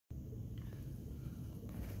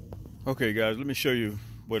Okay guys, let me show you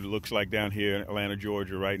what it looks like down here in Atlanta,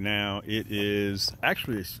 Georgia right now. It is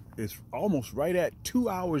actually, it's almost right at 2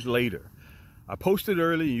 hours later. I posted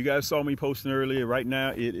early, you guys saw me posting earlier. Right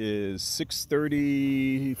now it is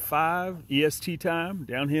 6:35 EST time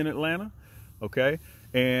down here in Atlanta, okay?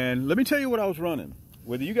 And let me tell you what I was running.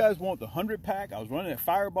 Whether you guys want the 100 pack, I was running a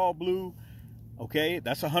Fireball Blue, okay?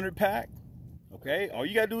 That's a 100 pack. Okay, all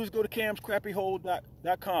you gotta do is go to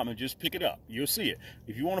CrappieHole.com and just pick it up. You'll see it.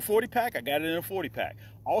 If you want a 40 pack, I got it in a 40 pack.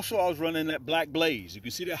 Also, I was running that Black Blaze. You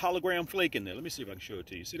can see that hologram flake in there. Let me see if I can show it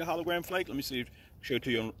to you. See the hologram flake? Let me see if I can show it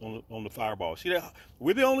to you on the Fireball. See that?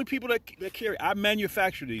 We're the only people that carry. I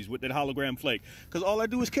manufacture these with that hologram flake because all I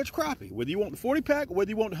do is catch crappie. Whether you want the 40 pack or whether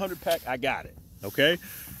you want the 100 pack, I got it. Okay,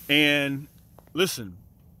 and listen.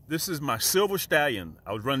 This is my Silver Stallion.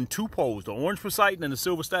 I was running two poles, the Orange Poseidon and the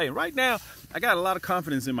Silver Stallion. Right now, I got a lot of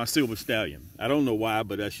confidence in my Silver Stallion. I don't know why,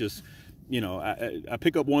 but that's just, you know, I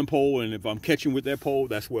pick up one pole, and if I'm catching with that pole,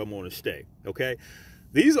 that's where I'm going to stay, okay?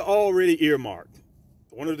 These are already earmarked.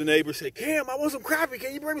 One of the neighbors said, Cam, I want some crappie.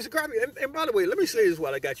 Can you bring me some crappie? And by the way, let me say this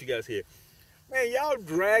while I got you guys here. Man, y'all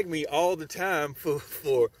drag me all the time for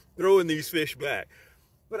throwing these fish back.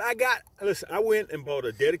 But listen, I went and bought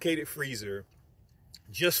a dedicated freezer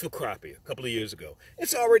just for crappie a couple of years ago.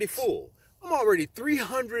 It's already full. I'm already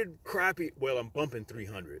 300 crappie, well, I'm bumping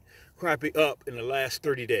 300 crappie up in the last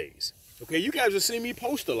 30 days. Okay, you guys have seen me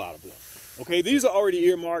post a lot of them. Okay, these are already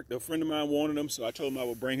earmarked. A friend of mine wanted them, so I told him I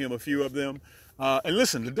would bring him a few of them. And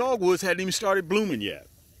listen, the dogwoods hadn't even started blooming yet.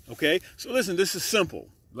 Okay, so listen, this is simple.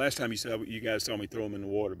 Last time you guys saw me throw them in the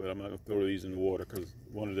water, but I'm not gonna throw these in the water because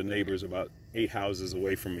one of the neighbors about 8 houses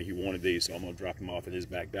away from me, he wanted these, so I'm gonna drop them off at his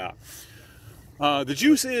back dock. The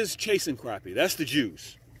juice is chasing crappie. That's the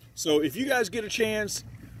juice. So if you guys get a chance,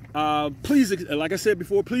 please, like I said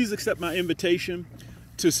before, please accept my invitation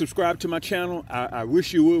to subscribe to my channel. I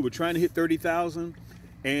wish you would. We're trying to hit 30,000,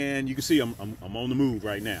 and you can see I'm on the move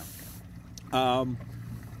right now.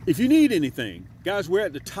 If you need anything, guys, we're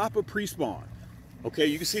at the top of pre-spawn. Okay,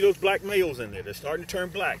 you can see those black males in there. They're starting to turn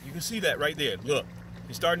black. You can see that right there. Look,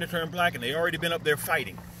 he's starting to turn black, and they already been up there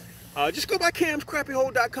fighting. Just go by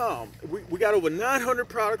CrappieHole.com. We got over 900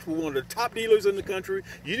 products. We're one of the top dealers in the country.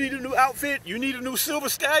 You need a new outfit? You need a new Silver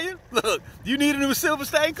Stallion? Look, you need a new Silver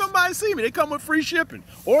Stallion? Come by and see me. They come with free shipping.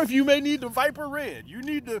 Or if you may need the Viper Red, you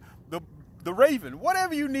need the Raven,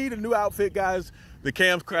 whatever you need a new outfit, guys, the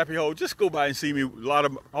Cam's Crappie Hole, just go by and see me.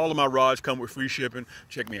 All of my rods come with free shipping.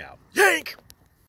 Check me out. Yaankkk!